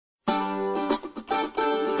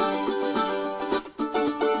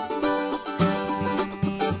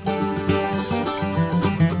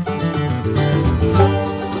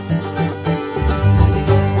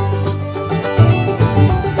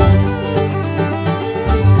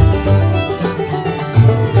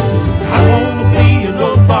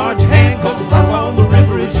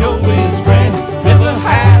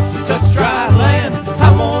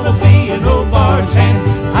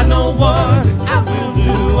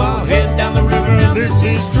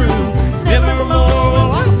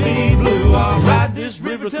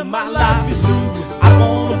my life is through. I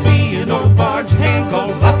wanna be an old barge hand,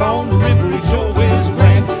 'cause life on the river it sure is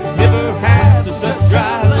grand. Never have to touch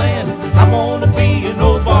dry land. I wanna be an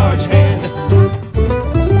old barge hand.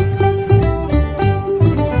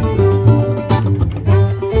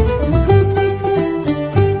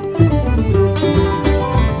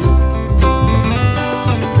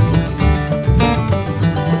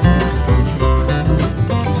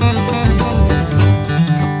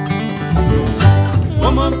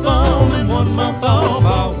 One month on and 1 month off,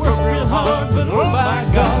 I work real hard, but oh my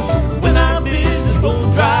gosh, when I visit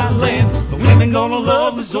old dry land, the women gonna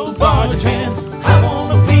love this old barge hand. I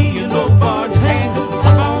wanna be an old barge hand.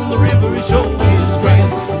 Life on the river it sure is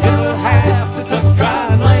grand. Never have to touch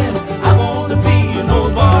dry land. I want to be an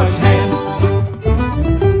old barge hand.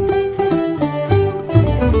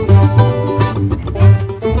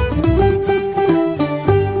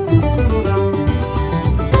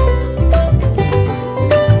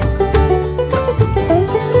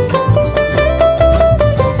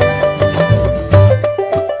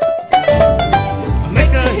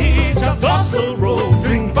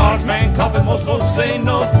 Most folks say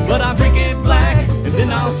no, but I drink it black, and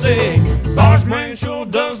then I'll say, barge man sure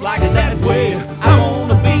does like it that way. I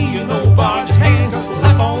wanna be an old barge hand, 'cause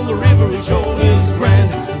life on the river it sure is grand.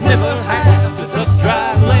 Never have to touch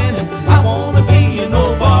dry land. I wanna be an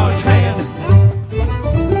old barge hand.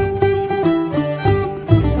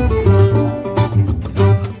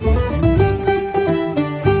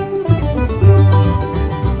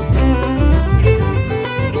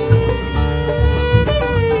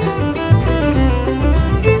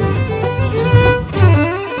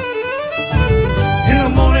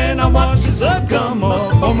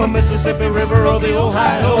 On the Mississippi River or the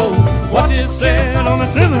Ohio, watch it set on the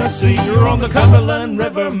Tennessee or on the Cumberland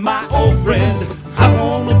River, my old friend. I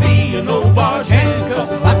wanna be an old barge hand, 'cause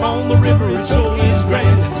life on the river it sure is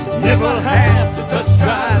grand. Never have to touch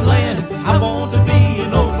dry land. I want to be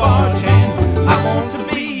an old barge hand. I want to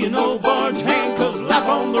be an old barge hand, 'cause life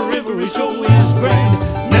on the river it sure is grand.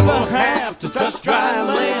 Never have to touch dry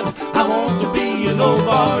land. I want to be an old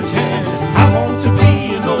barge hand.